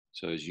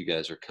So as you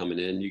guys are coming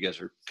in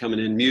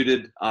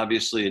muted,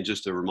 obviously, and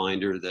just a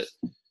reminder that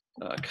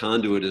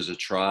Conduit is a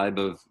tribe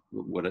of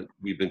what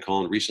we've been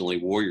calling recently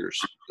warriors,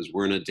 because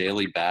we're in a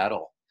daily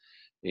battle.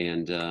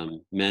 And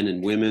men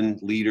and women,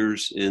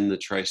 leaders in the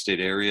tri-state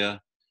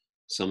area,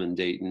 some in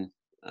Dayton,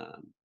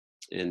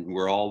 and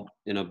we're all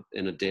in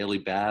a daily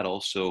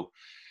battle. So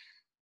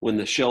when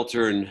the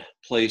shelter in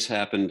place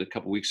happened a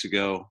couple weeks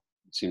ago,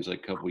 it seems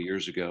like a couple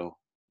years ago,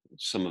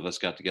 some of us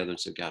got together and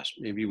said, gosh,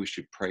 maybe we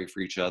should pray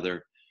for each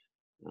other,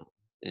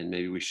 and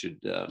maybe we should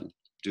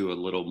do a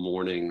little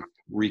morning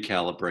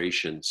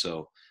recalibration.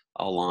 So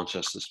I'll launch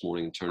us this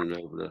morning and turn it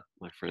over to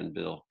my friend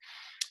Bill.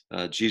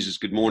 Jesus,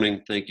 good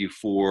morning. Thank you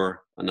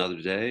for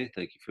another day.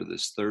 Thank you for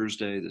this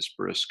Thursday, this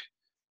brisk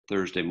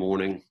Thursday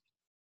morning.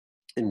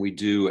 And we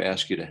do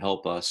ask you to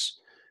help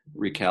us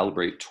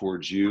recalibrate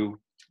towards you,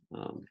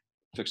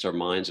 fix our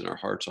minds and our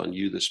hearts on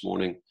you this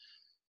morning,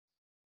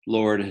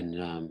 Lord.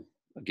 And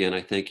again,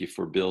 I thank you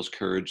for Bill's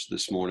courage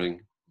this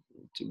morning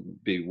to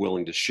be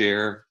willing to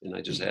share. And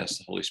I just ask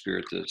the Holy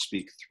Spirit to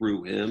speak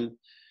through him,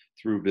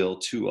 through Bill,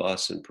 to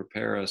us, and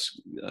prepare us,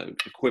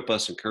 equip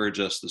us, encourage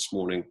us this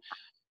morning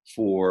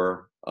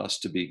for us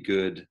to be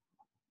good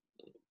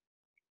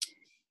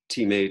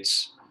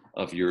teammates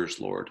of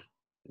yours, Lord.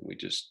 And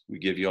we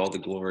give you all the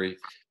glory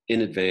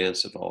in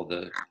advance of all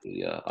the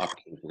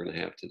opportunities we're going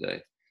to have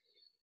today.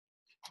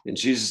 In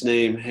Jesus'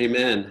 name,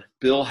 amen.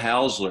 Bill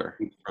Hausler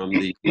from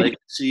the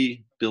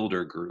Legacy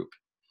Builder Group.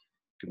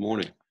 Good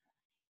morning.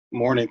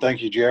 Morning.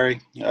 Thank you,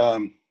 Jerry.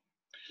 Good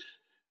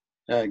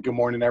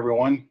morning,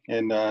 everyone.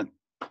 And,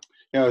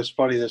 it's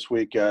funny this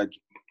week,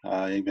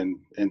 even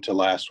into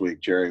last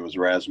week, Jerry was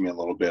razzing me a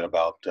little bit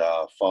about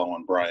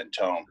following Brian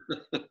Tome.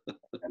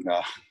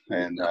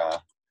 and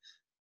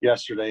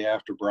yesterday,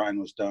 after Brian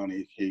was done,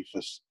 he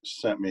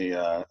sent me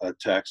a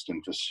text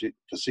and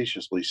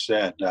facetiously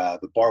said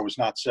the bar was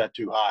not set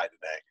too high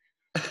today.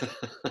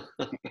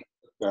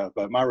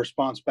 But my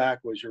response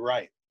back was, you're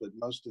right, but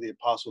most of the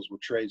apostles were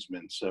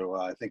tradesmen, so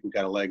I think we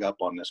got a leg up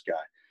on this guy.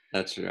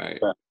 That's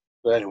right.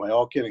 But anyway,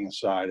 all kidding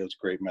aside, it was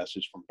a great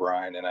message from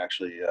Brian, and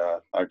actually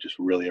I just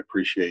really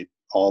appreciate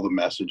all the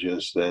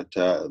messages that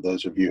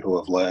those of you who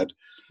have led.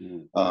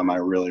 I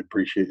really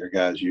appreciate your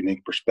guys'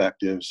 unique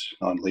perspectives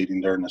on leading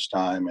during this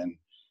time,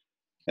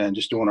 and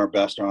just doing our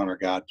best to honor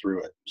God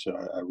through it. So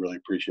I really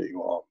appreciate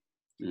you all.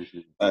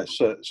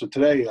 So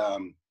today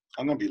I'm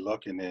going to be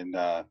looking in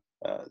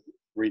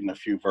reading a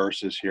few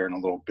verses here in a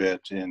little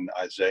bit in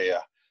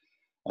Isaiah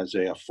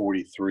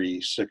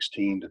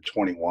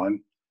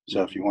 43:16-21.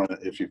 So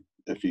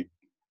if you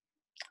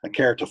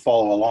care to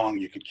follow along,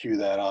 you could cue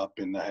that up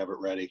and have it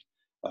ready.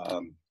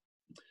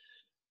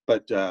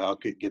 But I'll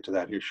get to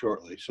that here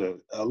shortly. So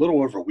a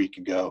little over a week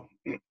ago,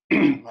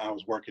 I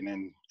was working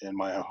in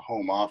my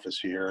home office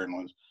here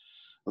and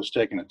was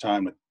taking the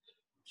time to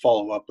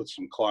follow up with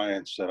some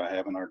clients that I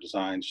have in our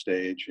design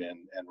stage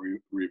and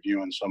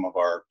reviewing some of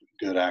our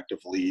good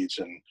active leads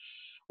and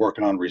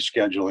working on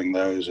rescheduling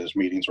those as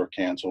meetings were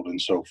canceled and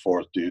so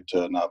forth due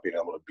to not being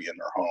able to be in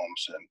their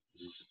homes. And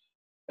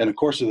in the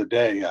course of the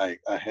day, I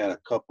had a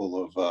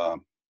couple of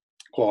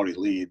quality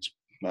leads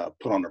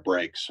put on the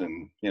brakes,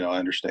 and I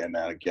understand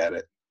that, I get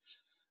it.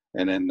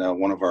 And then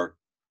one of our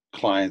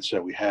clients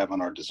that we have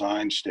on our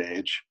design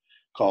stage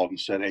called and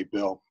said, "Hey,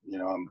 Bill,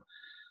 I'm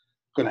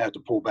going to have to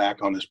pull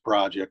back on this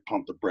project,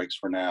 pump the brakes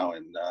for now,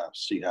 and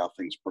see how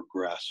things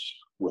progress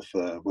with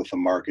the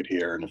market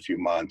here in a few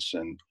months."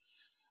 And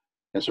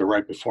so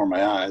right before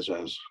my eyes, I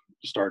was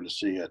starting to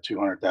see a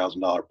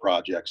 $200,000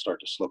 project start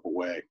to slip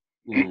away.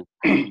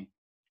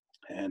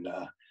 And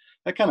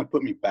that kind of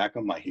put me back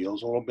on my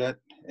heels a little bit.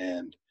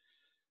 And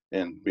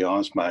to be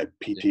honest, my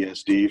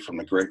PTSD from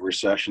the Great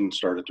Recession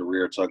started to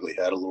rear its ugly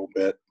head a little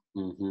bit.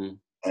 And,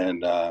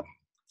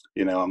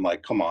 I'm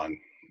like, come on,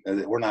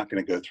 we're not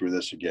going to go through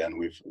this again.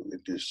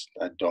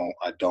 I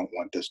don't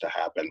want this to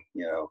happen.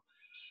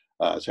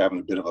 I was having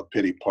a bit of a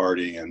pity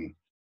party and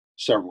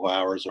several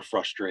hours of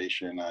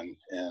frustration. And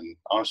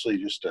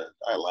honestly,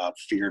 I allowed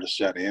fear to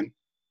set in.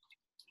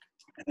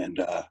 And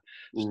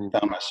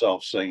found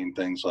myself saying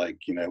things like,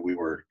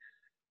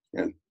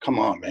 come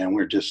on, man,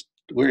 we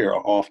are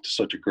off to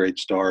such a great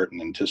start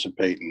and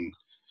anticipating,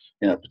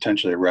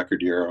 potentially a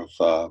record year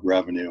of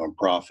revenue and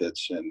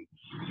profits. And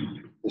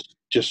it's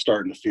just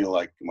starting to feel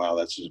like, wow,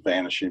 that's just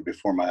vanishing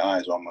before my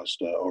eyes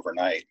almost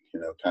overnight,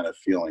 kind of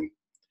feeling.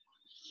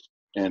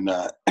 And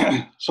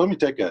so let me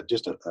take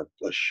just a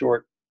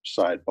short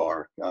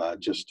sidebar,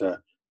 just to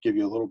give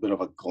you a little bit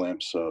of a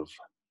glimpse of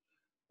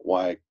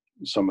why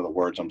some of the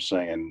words I'm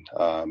saying,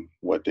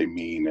 what they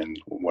mean and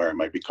where I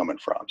might be coming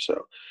from.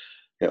 So,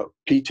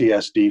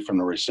 PTSD from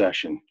the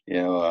recession,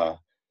 you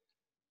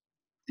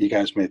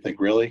guys may think,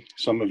 really?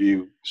 Some of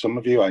you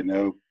I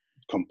know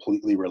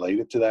completely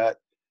related to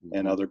that,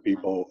 and other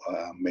people,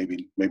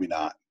 maybe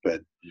not.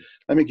 But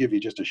let me give you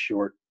just a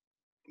short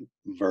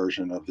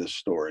version of this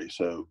story.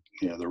 So,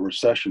 the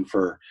recession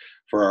for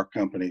our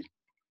company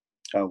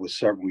was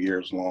several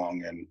years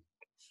long, and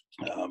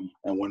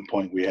at one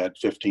point we had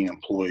 15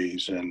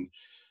 employees, and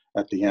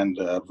at the end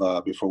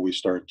of before we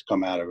started to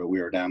come out of it,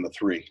 we were down to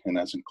 3, and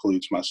that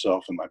includes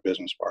myself and my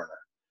business partner.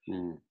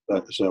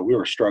 So we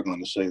were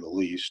struggling to say the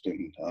least,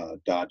 and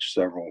dodged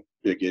several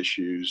big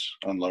issues,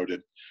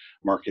 unloaded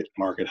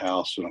market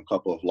house and a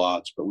couple of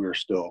lots, but we were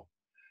still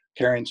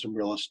carrying some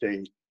real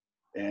estate,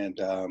 and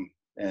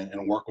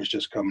work was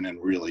just coming in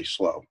really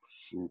slow.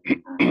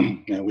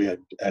 And we had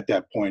at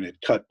that point had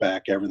cut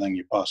back everything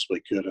you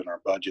possibly could in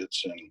our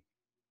budgets, and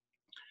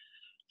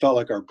felt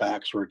like our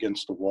backs were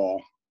against the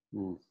wall.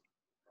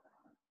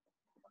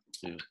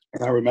 Yeah.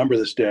 And I remember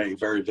this day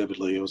very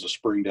vividly. It was a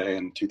spring day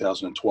in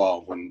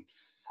 2012 when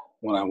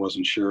I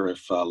wasn't sure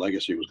if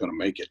Legacy was going to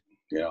make it.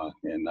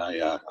 And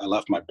I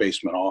left my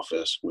basement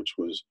office, which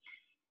was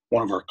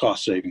one of our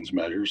cost savings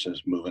measures,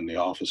 is moving the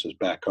offices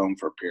back home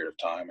for a period of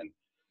time. And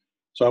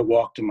so I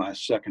walked to my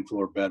second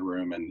floor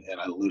bedroom, and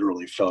I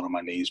literally fell on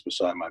my knees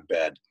beside my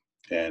bed,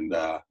 and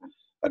I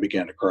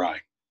began to cry.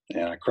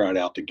 And I cried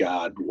out to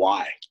God,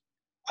 why?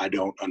 I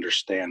don't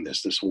understand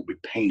this. This will be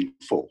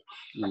painful.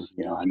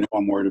 I know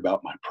I'm worried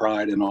about my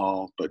pride and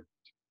all, but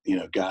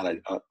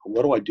God,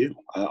 what do I do?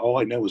 All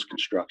I know is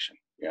construction.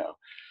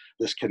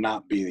 This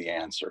cannot be the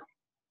answer.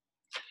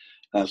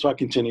 So I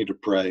continued to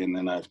pray, and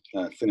then I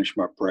finished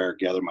my prayer,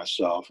 gathered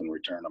myself, and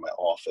returned to my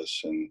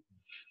office.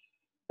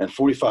 And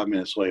 45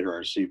 minutes later, I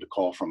received a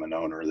call from an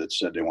owner that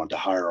said they want to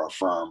hire our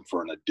firm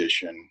for an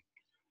addition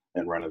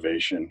and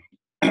renovation,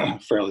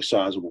 fairly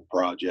sizable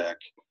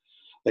project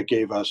that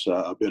gave us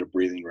a bit of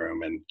breathing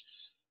room. And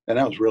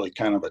that was really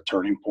kind of a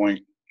turning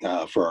point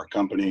for our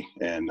company.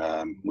 And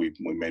we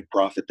made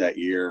profit that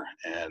year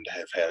and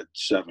have had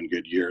 7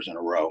 good years in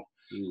a row.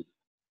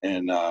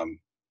 And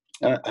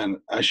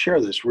I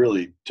share this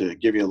really to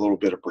give you a little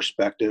bit of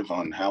perspective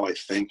on how I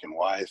think and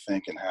why I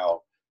think, and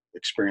how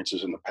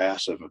experiences in the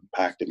past have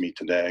impacted me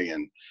today,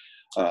 and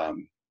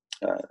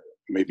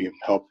maybe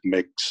help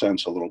make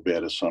sense a little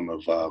bit of some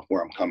of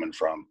where I'm coming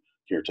from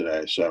here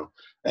today. So,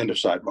 end of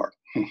sidebar.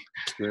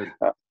 Good.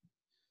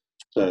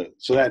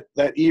 So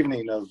that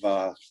evening of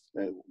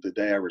the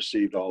day I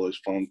received all those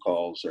phone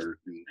calls or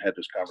had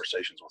those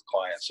conversations with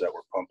clients that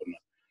were pumping the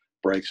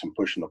brakes and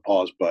pushing the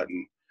pause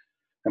button,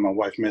 and my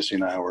wife Missy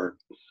and I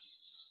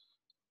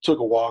took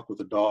a walk with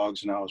the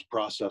dogs, and I was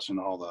processing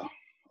all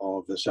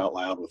of this out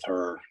loud with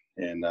her.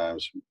 And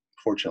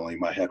fortunately,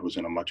 my head was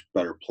in a much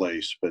better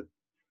place. But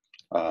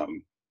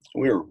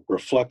we were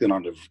reflecting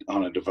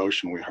on a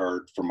devotion we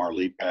heard from our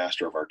lead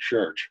pastor of our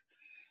church.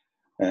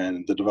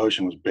 And the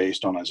devotion was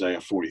based on Isaiah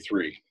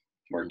 43,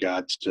 where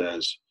God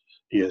says,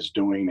 He is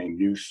doing a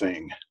new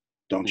thing.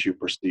 Don't you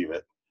perceive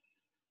it?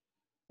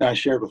 And I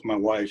shared with my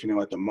wife,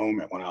 at the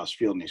moment when I was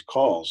fielding these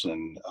calls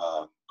and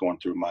going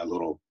through my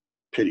little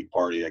pity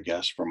party, I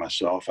guess, for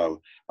myself, I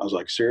was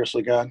like,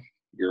 seriously, God,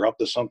 you're up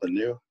to something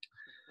new?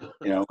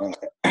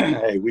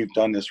 Hey, we've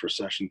done this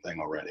recession thing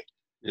already.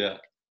 Yeah.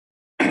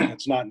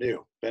 It's not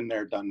new. Been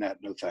there, done that.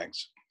 No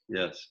thanks.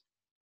 Yes.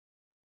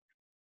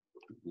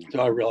 So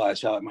I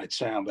realize how it might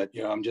sound, but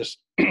I'm just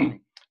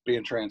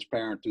being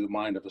transparent through the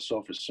mind of a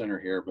selfish sinner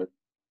here. But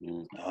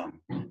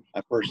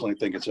I personally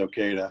think it's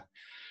okay to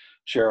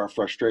share our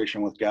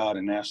frustration with God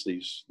and ask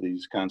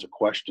these kinds of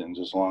questions,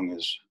 as long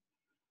as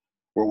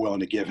we're willing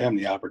to give Him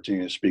the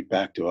opportunity to speak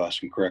back to us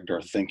and correct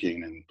our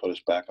thinking and put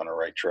us back on the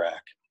right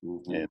track.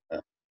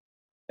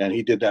 And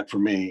He did that for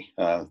me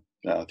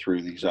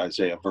through these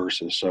Isaiah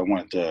verses. So I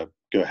wanted to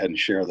go ahead and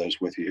share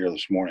those with you here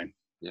this morning.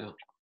 Yeah.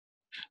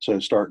 So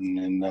starting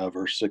in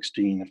verse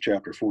 16 of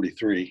chapter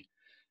 43,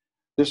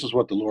 this is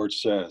what the Lord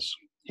says: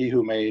 He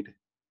who made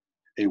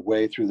a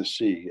way through the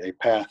sea, a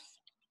path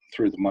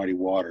through the mighty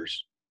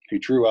waters, who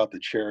drew out the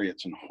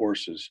chariots and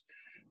horses,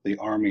 the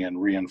army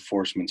and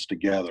reinforcements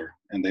together,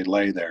 and they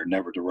lay there,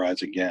 never to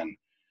rise again,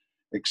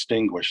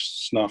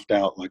 extinguished, snuffed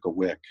out like a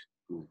wick.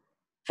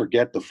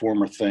 Forget the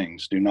former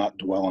things, do not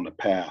dwell on the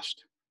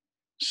past.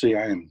 See,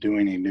 I am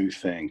doing a new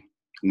thing.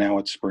 Now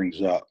it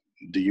springs up.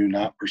 Do you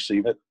not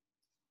perceive it?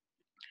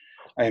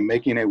 I am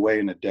making a way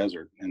in the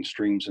desert and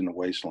streams in the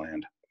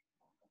wasteland.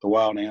 The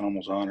wild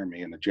animals honor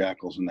me, and the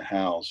jackals and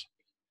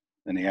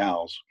the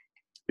owls,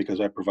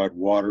 because I provide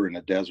water in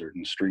the desert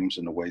and streams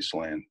in the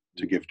wasteland,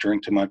 to give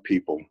drink to my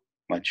people,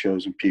 my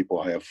chosen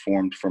people I have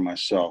formed for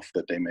myself,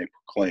 that they may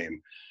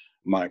proclaim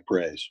my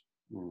praise.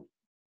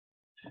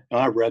 Now,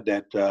 I read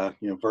that,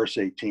 verse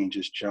 18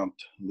 just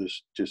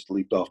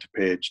leaped off the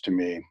page to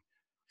me.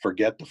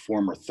 Forget the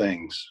former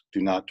things.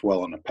 Do not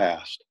dwell on the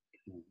past.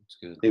 That's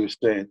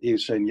good. He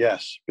was saying,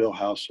 yes, Bill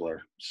Hausler,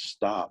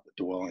 stop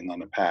dwelling on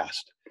the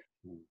past.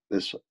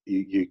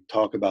 You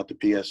talk about the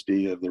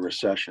PSD of the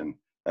recession.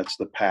 That's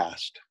the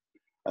past.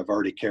 I've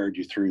already carried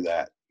you through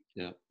that.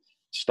 Yeah.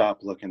 Stop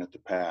looking at the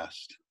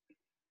past.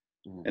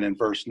 And in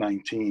verse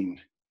 19,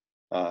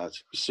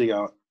 see,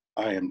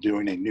 I am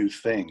doing a new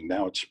thing.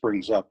 Now it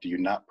springs up. Do you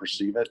not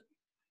perceive it?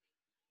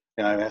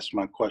 And I asked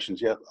my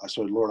questions. Yeah, I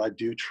said, Lord, I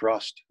do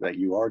trust that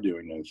you are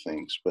doing new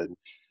things, but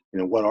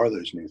what are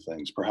those new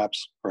things?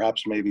 Perhaps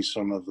maybe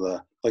some of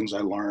the things I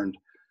learned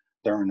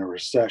during the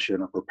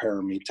recession are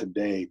preparing me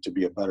today to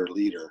be a better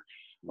leader,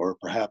 or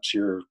perhaps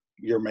you're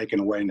you're making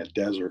a way in the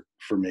desert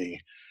for me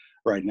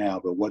right now,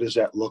 but what does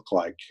that look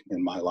like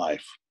in my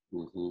life?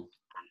 Mm-hmm.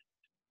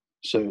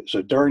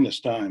 So during this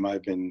time,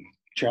 I've been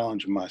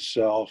challenging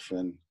myself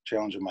and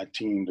challenging my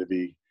team to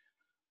be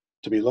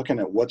looking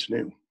at what's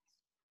new.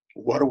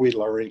 What are we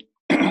learning?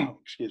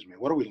 Excuse me.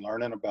 What are we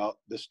learning about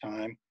this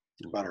time,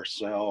 about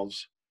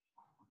ourselves,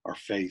 our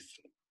faith,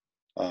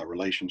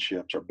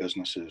 relationships, our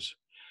businesses?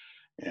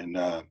 And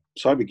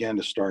so I began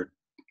to start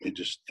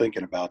just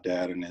thinking about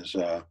that. And as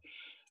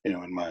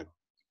in my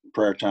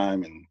prayer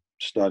time and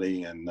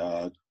study and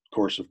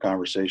course of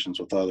conversations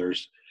with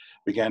others,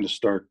 began to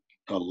start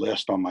a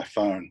list on my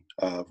phone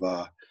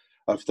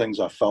of things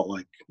I felt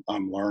like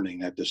I'm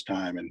learning at this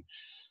time. And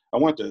I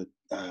want to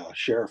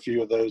share a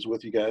few of those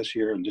with you guys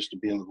here, and just to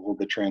be a little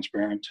bit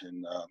transparent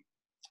and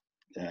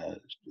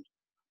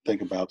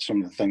think about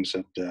some of the things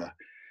that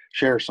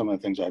share some of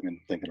the things I've been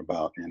thinking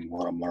about and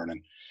what I'm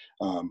learning.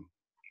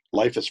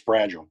 Life is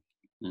fragile.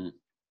 Mm.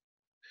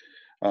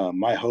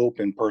 My hope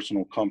and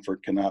personal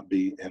comfort cannot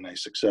be in a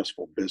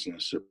successful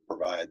business that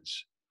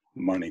provides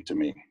money to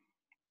me.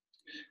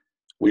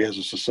 We as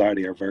a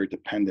society are very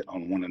dependent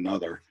on one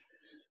another.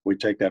 We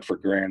take that for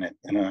granted,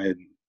 and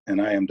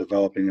I am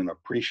developing an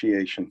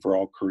appreciation for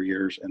all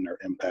careers and their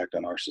impact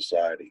on our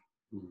society.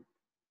 Mm.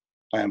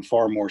 I am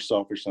far more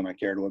selfish than I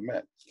care to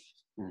admit.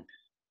 Mm.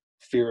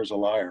 Fear is a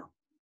liar.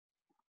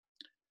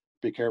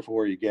 Be careful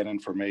where you get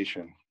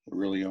information.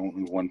 Really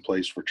only one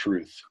place for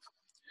truth.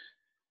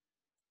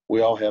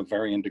 We all have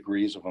varying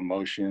degrees of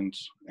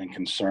emotions and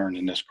concern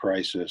in this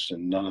crisis,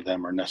 and none of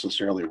them are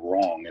necessarily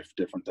wrong if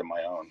different than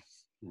my own.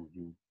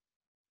 Mm-hmm.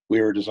 We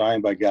were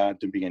designed by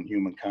God to be in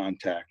human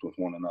contact with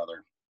one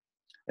another.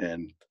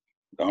 And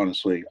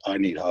honestly, I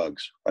need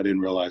hugs. I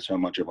didn't realize how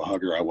much of a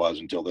hugger I was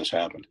until this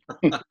happened.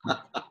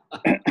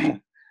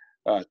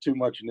 Too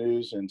much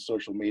news and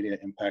social media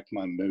impact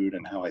my mood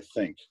and how I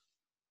think.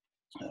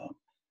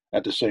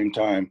 At the same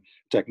time,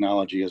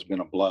 technology has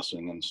been a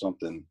blessing and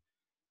something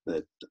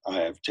that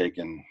I have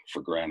taken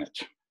for granted.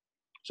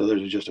 So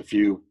there's just a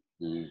few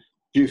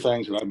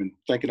things that I've been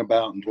thinking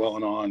about and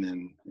dwelling on,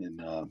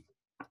 and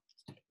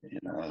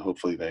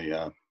hopefully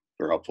they're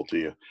helpful to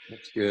you.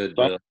 That's good.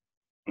 So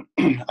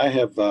I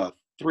have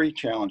 3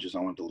 challenges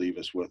I want to leave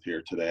us with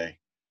here today.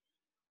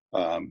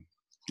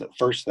 The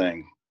first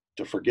thing,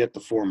 to forget the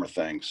former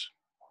things,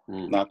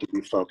 not to be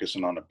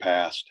focusing on the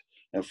past,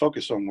 and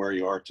focus on where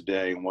you are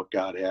today and what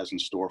God has in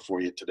store for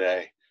you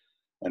today,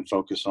 and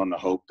focus on the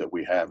hope that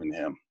we have in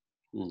Him.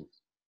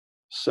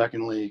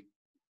 Secondly,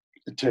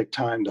 take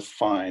time to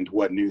find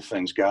what new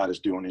things God is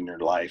doing in your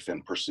life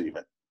and perceive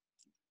it.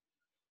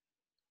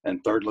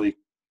 And thirdly,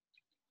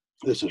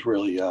 this is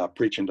really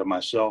preaching to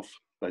myself,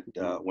 but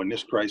when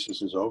this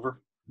crisis is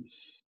over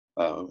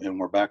and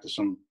we're back to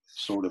some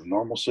sort of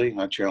normalcy,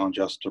 I challenge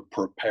us to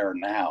prepare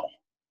now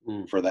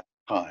for that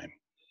time,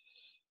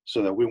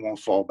 so that we won't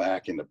fall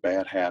back into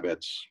bad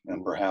habits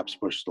and perhaps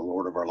push the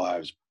Lord of our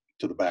lives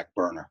to the back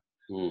burner.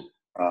 And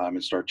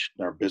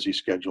our busy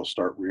schedules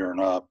start rearing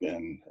up,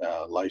 and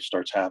life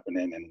starts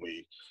happening, and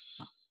we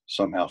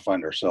somehow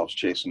find ourselves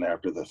chasing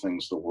after the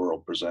things the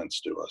world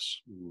presents to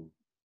us.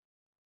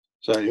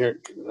 So here,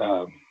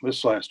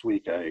 this last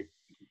week, I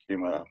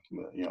came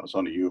it's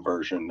on the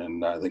YouVersion,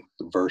 and I think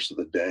the verse of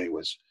the day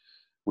was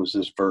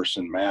this verse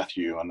in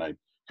Matthew, and I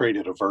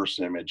created a verse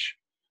image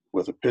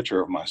with a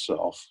picture of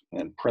myself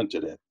and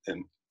printed it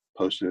and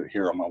posted it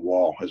here on my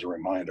wall as a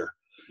reminder.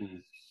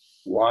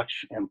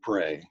 Watch and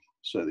pray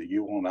so that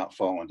you will not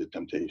fall into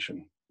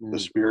temptation. The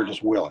spirit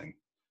is willing,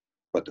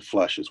 but the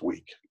flesh is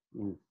weak.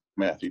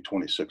 Matthew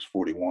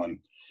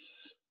 26:41.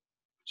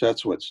 So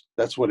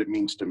that's what it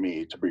means to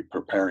me to be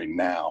preparing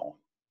now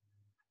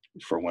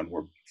for when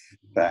we're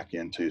back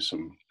into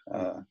some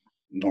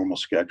normal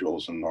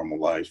schedules and normal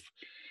life.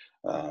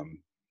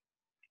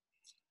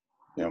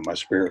 My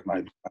spirit,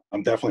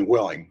 I'm definitely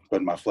willing,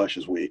 but my flesh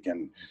is weak,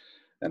 and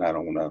I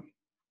don't want to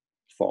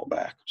fall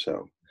back.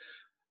 So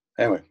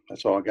anyway,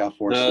 that's all I got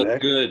for us today.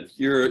 Good.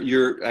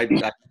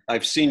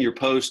 I've seen your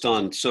post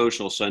on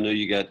social, so I know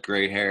you got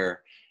gray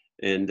hair,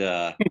 and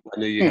I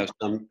know you have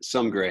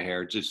some gray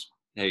hair. Just,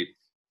 hey,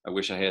 I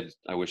wish I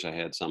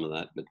had some of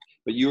that,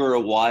 but you are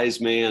a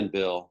wise man,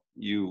 Bill.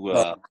 You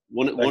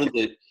one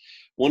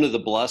of the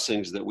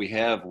blessings that we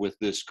have with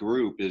this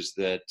group is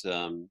that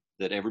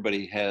that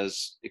everybody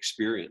has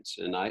experience,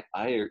 and I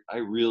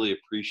really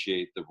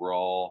appreciate the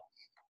raw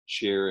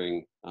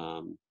sharing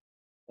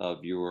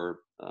of your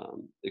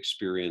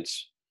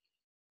experience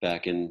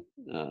back in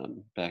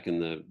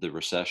the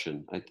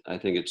recession. I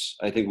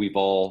think we've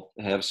all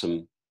have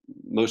some.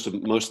 Most of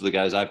the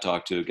guys I've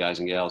talked to, guys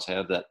and gals,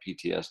 have that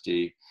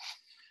PTSD,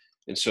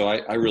 and so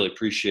I really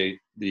appreciate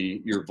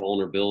your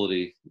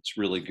vulnerability. It's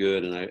really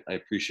good, and I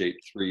appreciate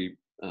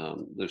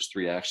those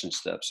 3 action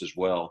steps as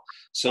well.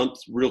 Some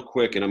real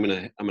quick, and I'm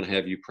gonna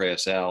have you pray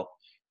us out.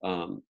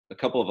 A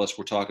couple of us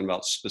were talking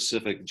about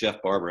specific.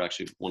 Jeff Barber,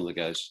 actually one of the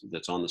guys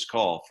that's on this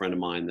call, a friend of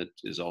mine that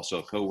is also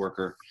a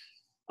coworker.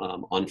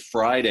 On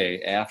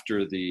Friday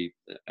after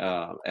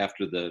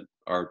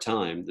our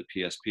time, the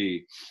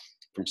PSP,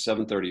 from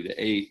 7:30 to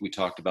 8, we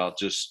talked about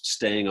just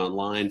staying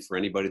online for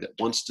anybody that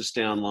wants to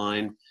stay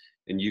online.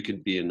 And you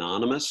could be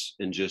anonymous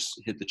and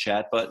just hit the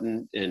chat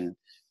button and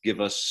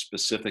give us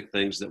specific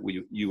things that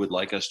you would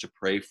like us to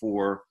pray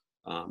for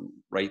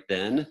right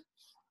then,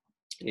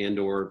 and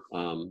or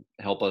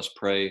help us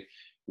pray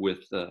with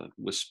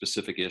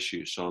specific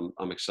issues. So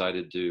I'm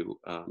excited to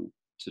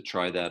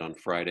try that on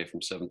Friday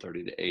from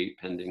 7:30 to 8,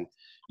 pending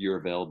your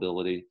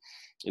availability.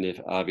 And if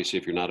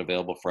you're not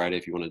available Friday,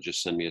 if you want to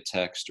just send me a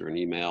text or an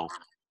email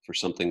for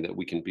something that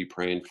we can be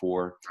praying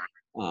for.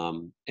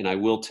 And I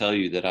will tell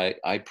you that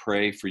I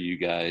pray for you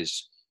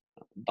guys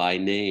by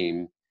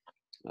name.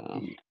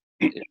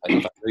 If I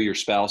know your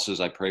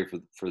spouses, I pray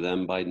for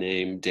them by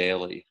name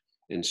daily.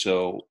 And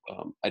so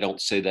I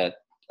don't say that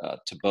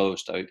to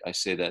boast. I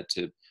say that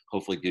to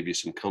hopefully give you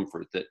some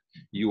comfort that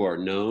you are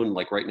known.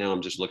 Like right now,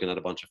 I'm just looking at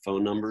a bunch of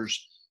phone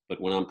numbers,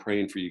 but when I'm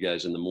praying for you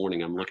guys in the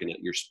morning, I'm looking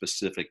at your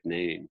specific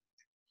name.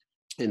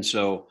 And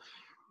so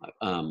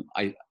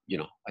I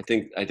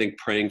think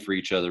praying for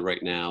each other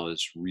right now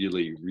is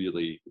really,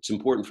 really, it's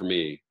important for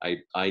me.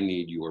 I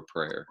need your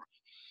prayer.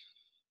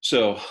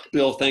 So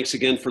Bill, thanks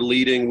again for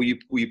leading. Will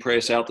you pray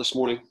us out this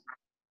morning?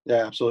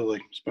 Yeah,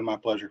 absolutely. It's been my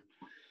pleasure.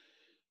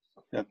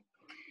 Yep.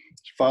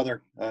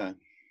 Father,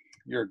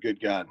 you're a good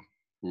God.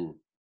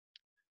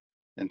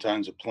 In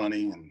times of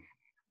plenty and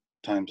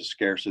times of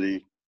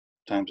scarcity,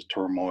 times of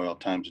turmoil,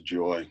 times of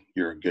joy,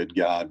 you're a good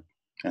God.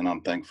 And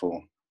I'm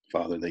thankful,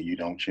 Father, that you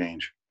don't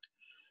change.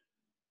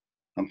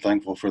 I'm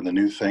thankful for the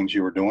new things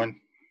you are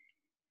doing.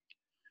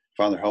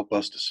 Father, help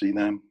us to see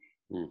them.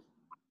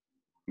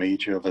 May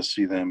each of us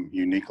see them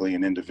uniquely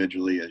and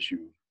individually as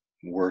you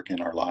work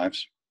in our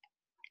lives.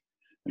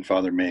 And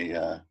Father, may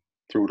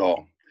through it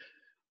all,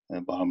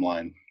 bottom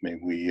line, may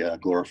we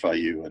glorify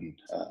you and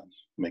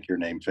make your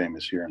name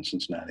famous here in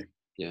Cincinnati.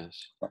 Yes.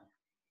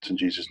 It's in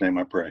Jesus' name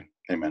I pray.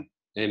 Amen.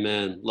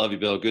 Amen. Love you,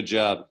 Bill. Good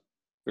job.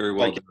 Very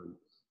well done.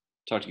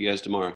 Talk to you guys tomorrow.